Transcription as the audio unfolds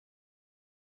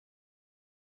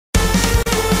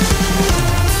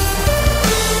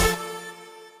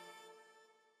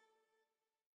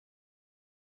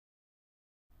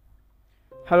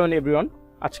Hello everyone,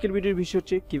 আজকের ভিডিওর বিষয়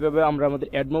হচ্ছে কিভাবে আমরা আমাদের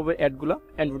অ্যাডমবের অ্যাডগুলো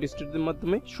অ্যান্ড্রয়েড স্টুডিওর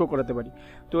মাধ্যমে শো করাতে পারি।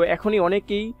 তো এখনই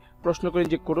অনেকেই প্রশ্ন করেন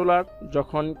যে কোডোলার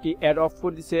যখন কি অ্যাড অফ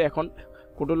করে দিছে, এখন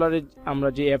কোডোলারে আমরা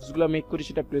যে অ্যাপসগুলো মেক করি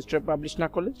সেটা প্লে স্টোরে পাবলিশ না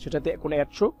করলে সেটাতে কোনো অ্যাড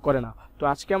শো করে না। তো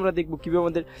আজকে আমরা দেখব কীভাবে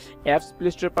আমাদের অ্যাপস প্লে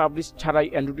স্টোরে পাবলিশ ছাড়াই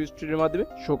অ্যান্ড্রয়েড স্টুডিওর মাধ্যমে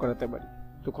শো করাতে পারি।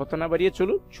 তো কথা না বাড়িয়ে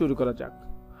চলুন শুরু করা যাক।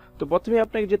 তো প্রথমে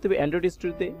আপনাকে যেতে হবে অ্যান্ড্রয়েড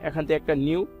স্টুডিওতে, এখান থেকে একটা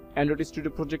নিউ অ্যান্ড্রয়েড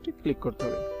স্টুডিও প্রজেক্টে ক্লিক করতে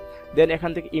হবে। দেন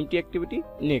এখান থেকে এমটি অ্যাক্টিভিটি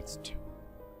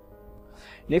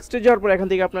নেক্সটে যাওয়ার পর এখান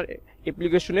থেকে আপনার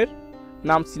অ্যাপ্লিকেশনের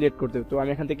নাম সিলেক্ট করতে হবে। তো আমি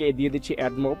এখান থেকে দিয়ে দিচ্ছি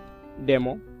অ্যাডমব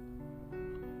ডেমো।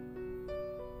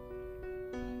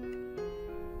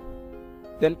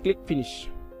 দেন ক্লিক ফিনিশ।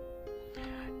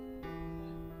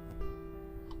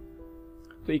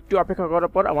 তো একটু অপেক্ষা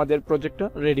করার পর আমাদের প্রজেক্টটা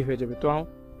রেডি হয়ে যাবে। তো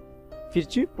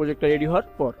ফিরছি প্রজেক্টটা রেডি হওয়ার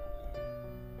পর।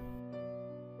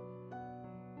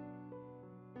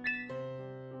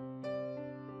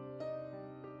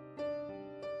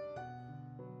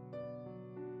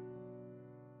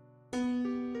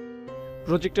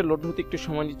 প্রজেক্টটা লোড হতে একটু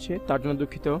সময় নিচ্ছে, তার জন্য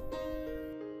দুঃখিত।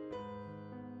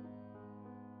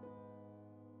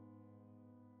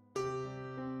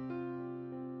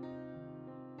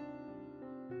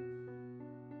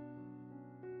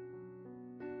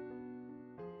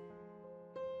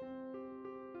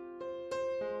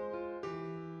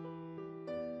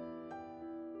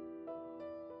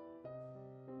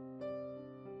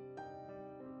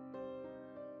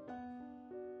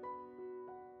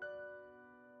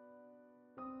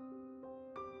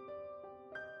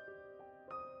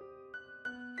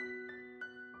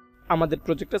 আমাদের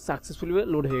প্রজেক্টটা সাকসেসফুলি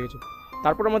লোড হয়ে গেছে।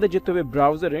 তারপর আমাদের যেতে হবে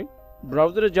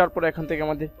ব্রাউজারে যাওয়ার পর এখান থেকে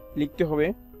আমাদের লিখতে হবে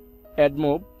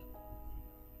অ্যাডমব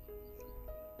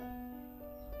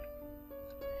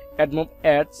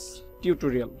অ্যাডস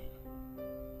টিউটোরিয়াল।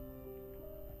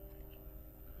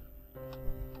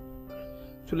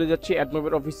 চলে যাচ্ছি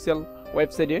অ্যাডমবের অফিসিয়াল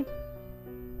ওয়েবসাইটে।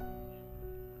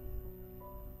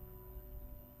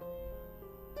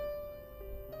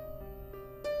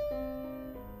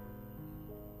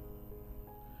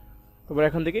 এবার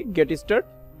এখান থেকে get start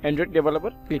Android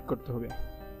developer click করতে হবে।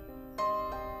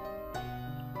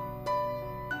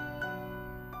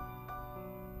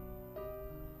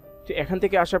 তো এখান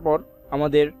থেকে আসার পর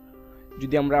আমাদের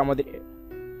যদি আমরা আমাদের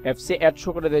অ্যাপসে অ্যাড শো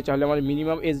করে দেয় তাহলে আমাদের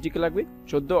মিনিমাম এসডিকে লাগবে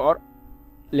 14 অর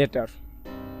লেটার।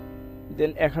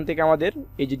 দেন এখান থেকে আমাদের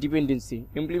এই যে dependency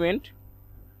implement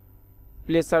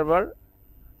play server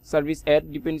service add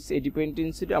dependency, এই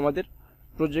ডিপেন্ডেন্সিটা আমাদের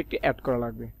প্রজেক্টে অ্যাড করা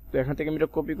লাগবে। তো এখান থেকে আমি এটা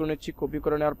কপি করে নিচ্ছি। কপি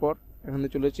করে নেওয়ার পর এখান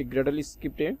থেকে চলে যাচ্ছি গ্রেডল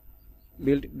স্ক্রিপ্টে,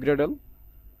 বিল্ড গ্রেডল।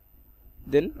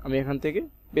 দেন আমি এখান থেকে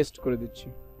পেস্ট করে দিচ্ছি।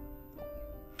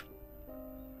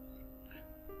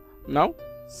 নাও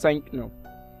সাইন নাও।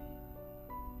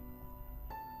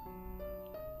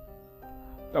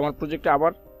 তো আমার প্রজেক্টটা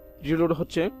আবার রিলোড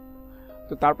হচ্ছে।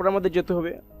 তো তারপর আমাদের যেতে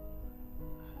হবে,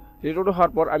 রিলোড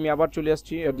হওয়ার পর আমি আবার চলে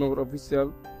আসছি অ্যাডমোর অফিসিয়াল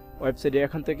ওয়েবসাইটে।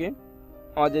 এখান থেকে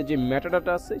আমাদের যে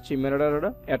মেটাডাটা আছে সেই মেটাডাটাটা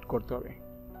অ্যাড করতে হবে।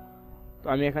 তো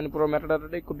আমি এখানে পুরো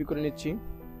মেটাডাটাটাই কপি করে নিচ্ছি।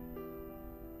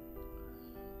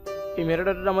 এই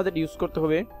মেটাডাটাটা আমাদের ইউজ করতে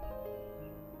হবে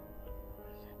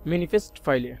ম্যানিফেস্ট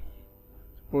ফাইলে।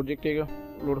 প্রজেক্টে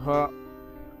লোড হওয়া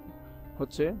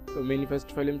হচ্ছে, তো ম্যানিফেস্ট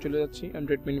ফাইলে আমি চলে যাচ্ছি,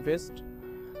 অ্যান্ড্রয়েড ম্যানিফেস্ট।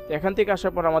 এখান থেকে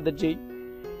আসার পর আমাদের যেই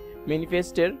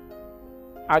ম্যানিফেস্টের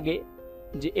আগে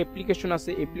যে অ্যাপ্লিকেশন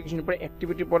আছে, অ্যাপ্লিকেশনের পরে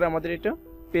অ্যাক্টিভিটির পরে আমাদের এটা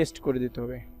পেস্ট করে দিতে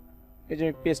হবে। এই যে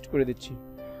আমি পেস্ট করে দিচ্ছি।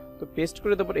 তো পেস্ট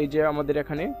করে দেওয়ার পর এই যে আমাদের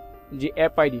এখানে যে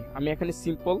অ্যাপ আইডি, আমি এখানে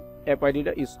সিম্পল অ্যাপ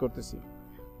আইডিটা ইউজ করতেছি।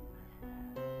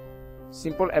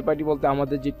 সিম্পল অ্যাপ আইডি বলতে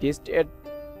আমাদের যে টেস্ট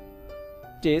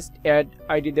অ্যাড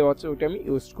আইডি দেওয়া আছে ওটা আমি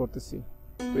ইউজ করতেছি।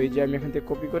 তো এই যে আমি এখান থেকে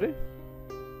কপি করে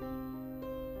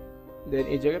দেন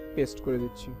এই জায়গায় পেস্ট করে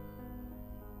দিচ্ছি।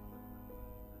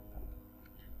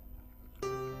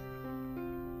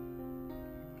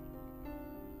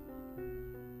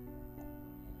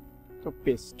 তো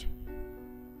পেস্ট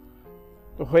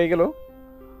তো হয়ে গেল।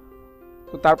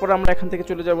 তো তারপর আমরা এখান থেকে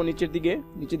চলে যাব নিচের দিকে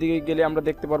গেলে আমরা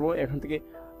দেখতে পারবো এখান থেকে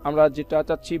আমরা যেটা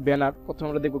চাচ্ছি ব্যানার। প্রথমে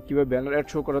আমরা দেখব কিভাবে ব্যানার অ্যাড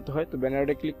শো করাতে হয়। তো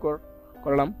ব্যানারে ক্লিক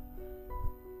করলাম।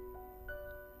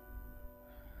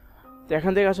 তো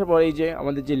এখান থেকে আসার পর এই যে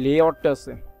আমাদের যে লেআউটটা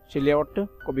আছে সেই লেআউটটা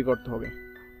কপি করতে হবে।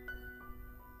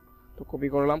 তো কপি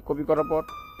করলাম। কপি করার পর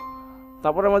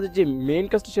তারপর আমাদের যে মেইন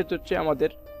কাজটা সেটা হচ্ছে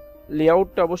আমাদের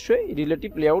লেআউটটা অবশ্যই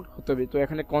রিলেটিভ লেআউট হতে হবে। তো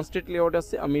এখানে কনস্ট্যান্ট লেআউট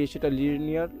আছে, আমি সেটা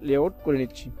লিনিয়ার লেআউট করে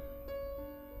নিচ্ছি,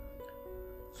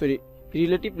 সরি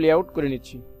রিলেটিভ লেআউট করে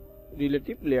নিচ্ছি,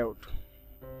 রিলেটিভ লেআউট।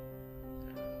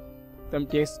 তো আমি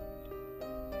টেক্সট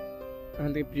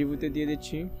এখান থেকে প্রিভিউতে দিয়ে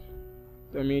দিচ্ছি।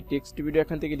 তো আমি টেক্সট ভিডিও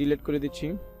এখান থেকে ডিলিট করে দিচ্ছি।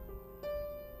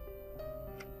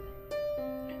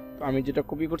 তো আমি যেটা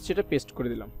কপি করছি সেটা পেস্ট করে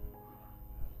দিলাম।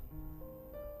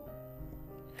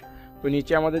 তো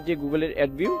নিচে আমাদের যে গুগলের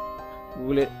অ্যাড ভিউ,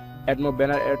 গুগলের অ্যাডমব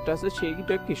ব্যানার অ্যাডটা আছে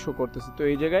সেইটা কি শো করতেছে। তো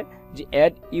এই জায়গায় যে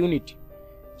অ্যাড ইউনিট,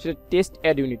 সেটা টেস্ট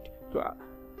অ্যাড ইউনিট। তো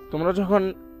তোমরা যখন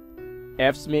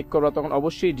অ্যাপস মেক করবা তখন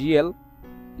অবশ্যই রিয়েল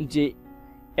যে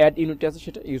অ্যাড ইউনিট আছে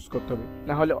সেটা ইউজ করতে হবে,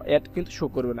 না হলে অ্যাড কিন্তু শো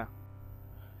করবে না।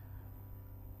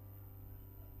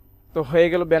 তো হয়ে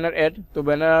গেল ব্যানার অ্যাড। তো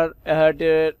ব্যানার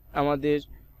অ্যাডের আমাদের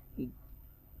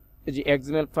যে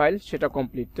এক্সএমএল ফাইল সেটা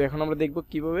কমপ্লিট। তো এখন আমরা দেখব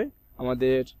কিভাবে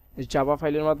আমাদের জাভা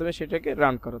ফাইলের মাধ্যমে সেটাকে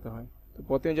রান করাতে হয়। তো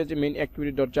প্রথমে যে মেইন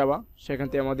অ্যাক্টিভিটি ডট জাভা, সেখান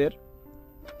থেকে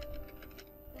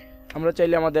আমরা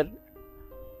চাইলে আমাদের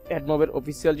অ্যাডমবের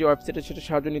অফিসিয়াল যে ওয়েবসাইট সেটা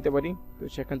সাহায্য নিতে পারি। তো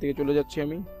সেখান থেকে চলে যাচ্ছি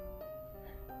আমি।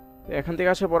 তো এখান থেকে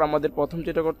আসার পর আমাদের প্রথম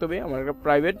যেটা করতে হবে, আমার একটা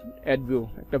প্রাইভেট অ্যাড ভিউ,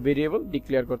 একটা ভেরিয়েবল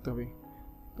ডিক্লেয়ার করতে হবে।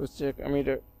 তো আমি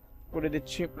এটা করে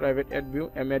দিচ্ছি private add view,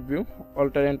 add view,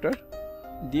 alter enter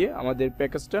দিয়ে আমাদের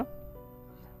প্যাকেজটা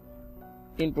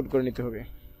ইনপুট করে নিতে হবে।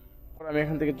 আমি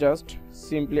এখান থেকে জাস্ট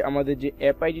সিম্পলি আমাদের যে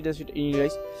অ্যাপ আইডিটা সেটা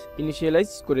ইনিশিয়ালাইজ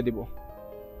করে দেব।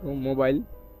 Mobile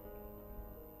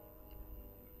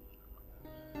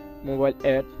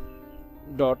add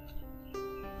dot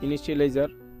initialiser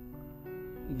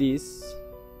this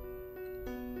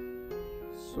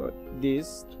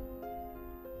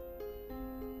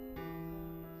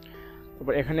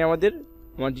তারপর এখানে আমার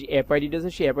যে অ্যাপ আইডিটা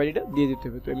আছে সেই অ্যাপ আইডিটা দিয়ে দিতে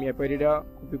হবে। তো আমি অ্যাপ আইডিটা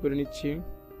কপি করে নিচ্ছি।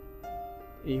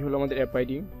 এই হলো আমাদের অ্যাপ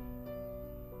আইডি।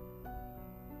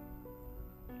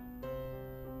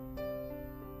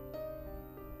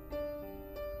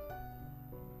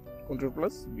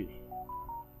 Ctrl+V।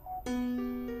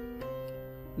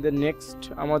 দেন নেক্সট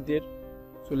আমাদের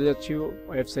চলে যাচ্ছি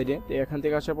ওয়েবসাইটে। তো এখান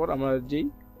থেকে আসার পর আমরা যেই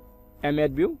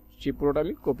অ্যাড ভিউ সেই পুরোটা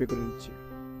আমি কপি করে নিচ্ছি।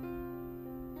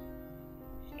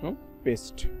 তো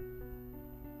পেস্ট,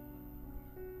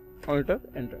 অল্টার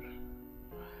এন্টার।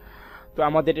 তো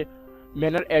আমাদের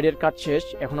ব্যানার অ্যাডের কাজ শেষ।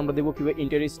 এখন আমরা দেখব কিভাবে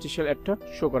ইন্টারস্টিশিয়াল অ্যাডটা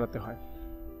শো করাতে হয়।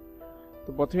 তো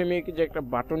প্রথমে আমি যে একটা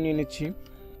বাটন নিয়ে নিচ্ছি।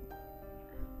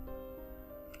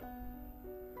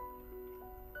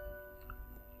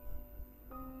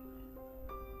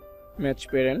 ম্যাচ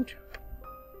প্যারেন্ট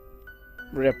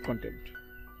র্যাপ কন্টেন্ট,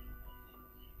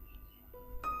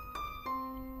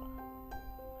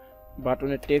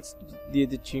 বাটনের টেক্সট দিয়ে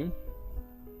দিচ্ছি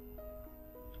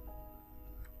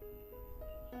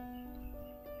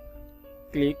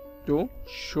ক্লিক টু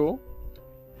শো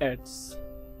অ্যাডস।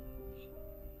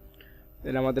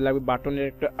 দেন আমাদের লাগবে বাটনের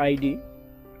একটা আইডি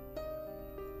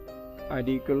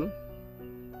ইকুয়াল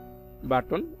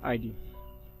বাটন আইডি।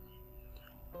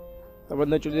 তারপর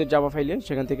চলে যাই জাভা ফাইলে,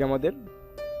 সেখান থেকে আমাদের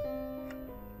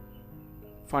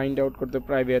ফাইন্ড আউট করতে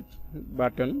প্রাইভেট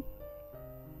বাটন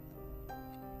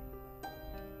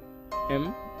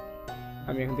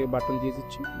আমি এখান থেকে বাটন দিয়ে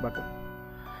দিচ্ছি বাটন।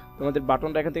 তোমাদের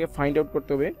বাটনটা এখান থেকে ফাইন্ড আউট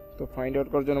করতে হবে। তো ফাইন্ড আউট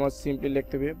করার জন্য আমার সিম্পলি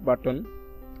লিখতে হবে button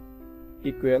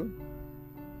equal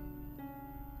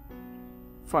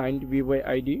find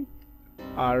vy_id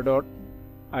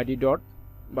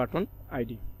r.id.বাটন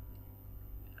ID.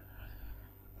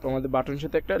 তো আমাদের বাটনের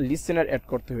সাথে একটা লিসেনার অ্যাড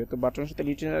করতে হবে। তো বাটনের সাথে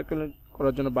লিসেনার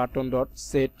করার জন্য button dot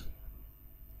set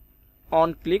on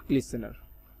click listener.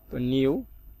 তো নিউ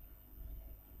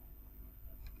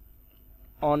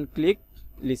অন ক্লিক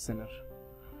লিসেনার।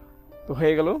 তো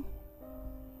হয়ে গেল।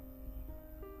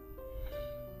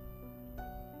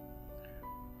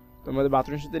 তো আমাদের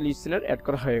বাটনের সাথে লিসেনার অ্যাড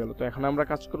করা হয়ে গেল। তো এখন আমরা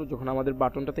কাজ করব, যখন আমাদের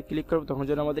বাটনটাতে ক্লিক করব তখন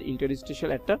যেন আমাদের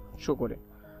ইন্টারস্টিশিয়াল অ্যাডটা শো করে।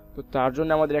 তো তার জন্য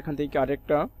আমাদের এখান থেকে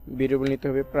আরেকটা ভেরিয়েবল নিতে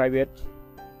হবে প্রাইভেট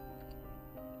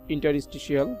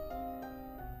ইন্টারস্টিশিয়াল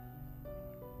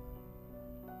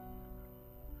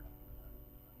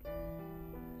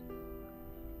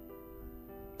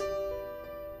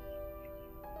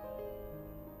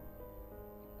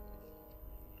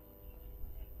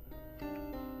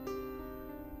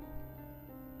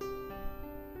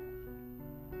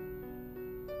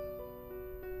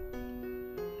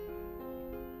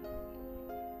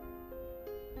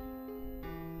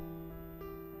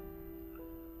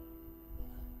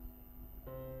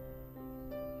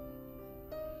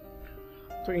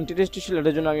তো ইন্টারস্টিশিয়াল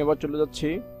অ্যাডের জন্য আমি আবার চলে যাচ্ছি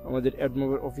আমাদের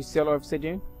অ্যাডমবের অফিসিয়াল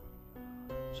ওয়েবসাইটে।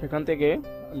 সেখান থেকে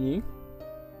আমি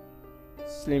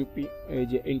স্লিম্পি এই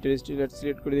যে ইন্টারস্টিশিয়াল অ্যাড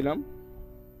সিলেক্ট করে দিলাম।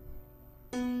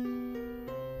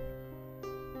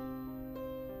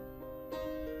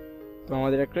 তো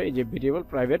আমাদের একটা এই যে variable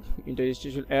private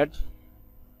interstitial ad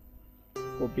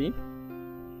copy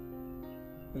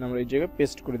আমরা এই জায়গায়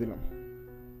পেস্ট করে দিলাম।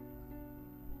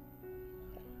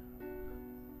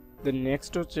 দেন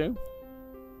নেক্সট হচ্ছে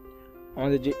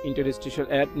আমাদের যে ইন্টারস্টিশিয়াল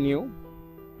অ্যাড নিউ,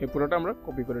 এই পুরোটা আমরা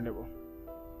কপি করে নেব।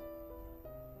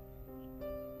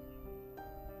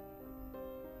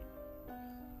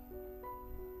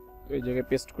 এই জায়গায়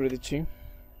পেস্ট করে দিচ্ছি।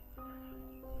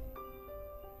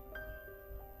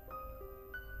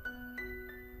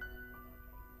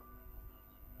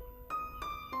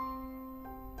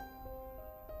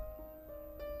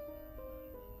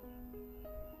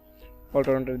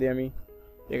 অল্টারনেটর দিয়ে আমি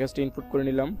টেক্সট ইনপুট করে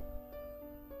নিলাম।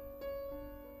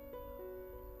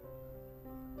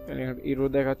 ইউরো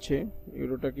দেখাচ্ছে,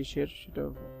 ইউরোটা কিসের সেটা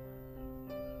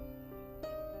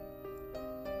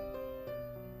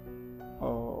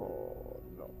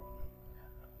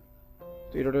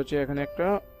তো ইউরোটা হচ্ছে এখানে একটা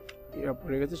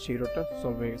পড়ে গেছে, সেই ইউরোটা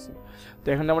সলভ হয়ে গেছে। তো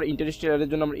এখানে আমরা ইন্টারেস্টিয়াল অ্যাডের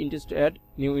জন্য আমরা ইন্টারেস্ট অ্যাড,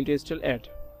 নিউ ইন্টারেস্টিয়াল অ্যাড,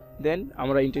 দেন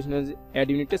আমরা ইন্টারেস্টিয়াল অ্যাড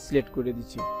ইউনিটটা সিলেক্ট করে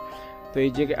দিচ্ছি। তো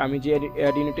এই জায়গায় আমি যে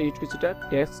অ্যাড ইউনিটটা ইউজ করছি এটা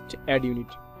টেক্সট অ্যাড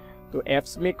ইউনিট। তো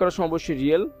অ্যাপস মেক করার সময় অবশ্যই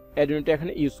রিয়েল অ্যাড ইউনিটটা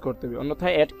এখানে ইউজ করতে হবে,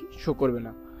 অন্যথায় অ্যাড শো করবে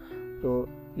না। তো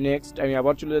নেক্সট আমি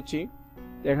আবার চলে যাচ্ছি।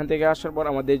 এখান থেকে আসার পর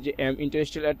আমাদের যে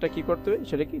ইন্টারেস্টিয়াল অ্যাডটা কী করতে হবে,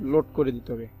 সেটা কি লোড করে দিতে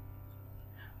হবে।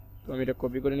 তো আমি এটা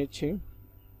কপি করে নিচ্ছি,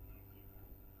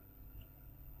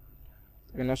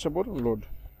 এখানে আসার পর লোড।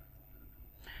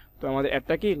 তো আমাদের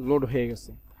অ্যাডটা কি লোড হয়ে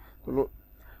গেছে। তো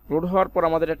লোড হওয়ার পর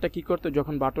আমাদের একটা কী করতে হবে,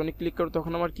 যখন বাটনে ক্লিক করবো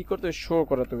তখন আমার কী করতে হবে, শো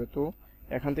করাতে হবে। তো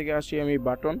এখান থেকে আসি আমি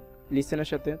বাটন লিসেনের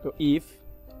সাথে। তো ইফ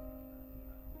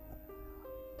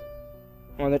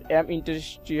আমাদের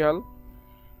interestial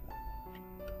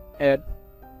add,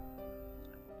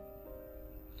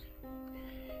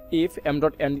 if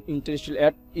interestial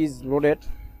add is loaded,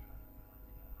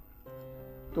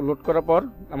 তো লোড করার পর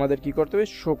আমাদের কি করতে হবে,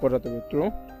 শো করাতে হবে। তো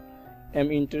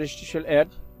interestial add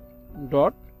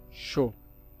ডট শো,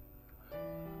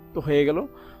 তো হয়ে গেল।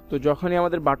 তো যখনই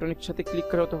আমাদের বাটনের সাথে ক্লিক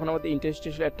করা হবে তখন আমাদের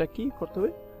interestial addটা কি করতে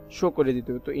হবে, শো করে দিতে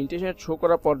হবে। তো interestial add শো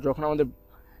করার পর যখন আমাদের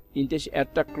interestial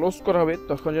addটা ক্লোজ করা হবে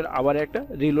তখন যেন আবার একটা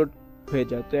রিলোড হয়ে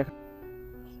যায়। তো এখন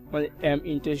আমাদের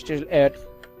interestial add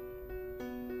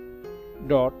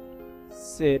dot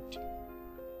set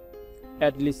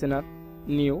add listener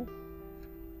new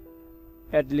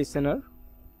add listener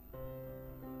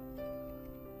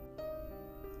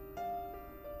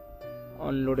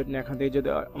অনলোডেড না, এখান থেকে যদি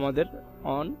আমাদের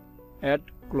অন অ্যাড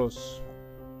ক্লোজ,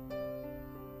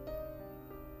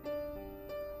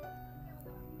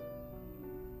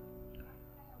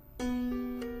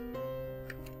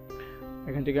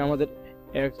 এখান থেকে আমাদের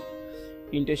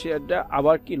ইন্টারেস্টিয়ালটা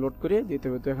আবার কি লোড করে দিতে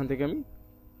হবে। তো এখান থেকে আমি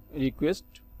রিকোয়েস্ট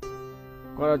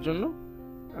করার জন্য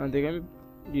এখান থেকে আমি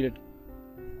ডিলিট।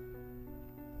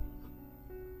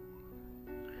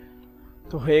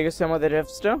 তো হয়ে গেছে আমাদের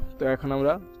অ্যাপসটা। তো এখন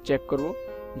আমরা চেক করব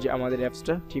যে আমাদের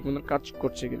অ্যাপসটা ঠিক মতো কাজ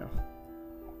করছে কিনা।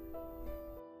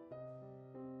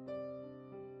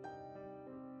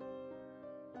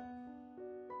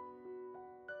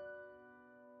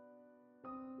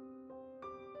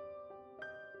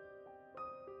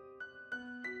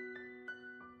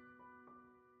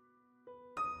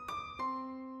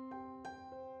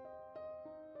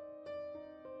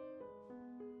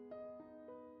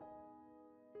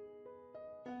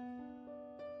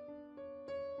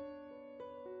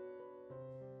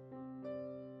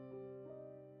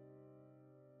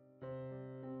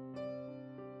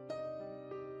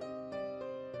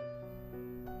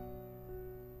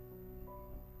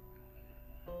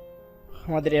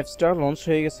 আমাদের অ্যাপসটা লঞ্চ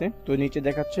হয়ে গেছে। তো নিচে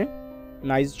দেখাচ্ছে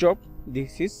nice job,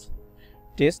 this is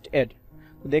test add.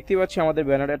 তো দেখতেই পাচ্ছি আমাদের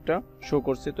ব্যানার অ্যাডটা শো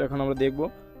করছে। তো এখন আমরা দেখব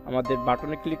আমাদের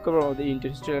বাটনে ক্লিক করবো, আমাদের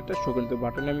ইন্টারেস্টেড অ্যাডটা শো করতে।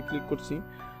 বাটনে আমি ক্লিক করছি,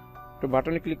 তো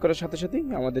বাটনে ক্লিক করার সাথে সাথেই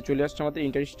আমাদের চলে আসছে আমাদের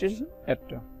ইন্টারেস্টেড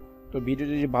অ্যাডটা। তো ভিডিও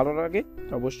যদি ভালো লাগে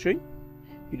তো অবশ্যই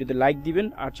ভিডিওতে লাইক দিবেন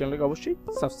আর চ্যানেলকে অবশ্যই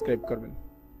সাবস্ক্রাইব করবেন।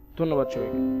 ধন্যবাদ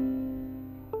সবাইকে।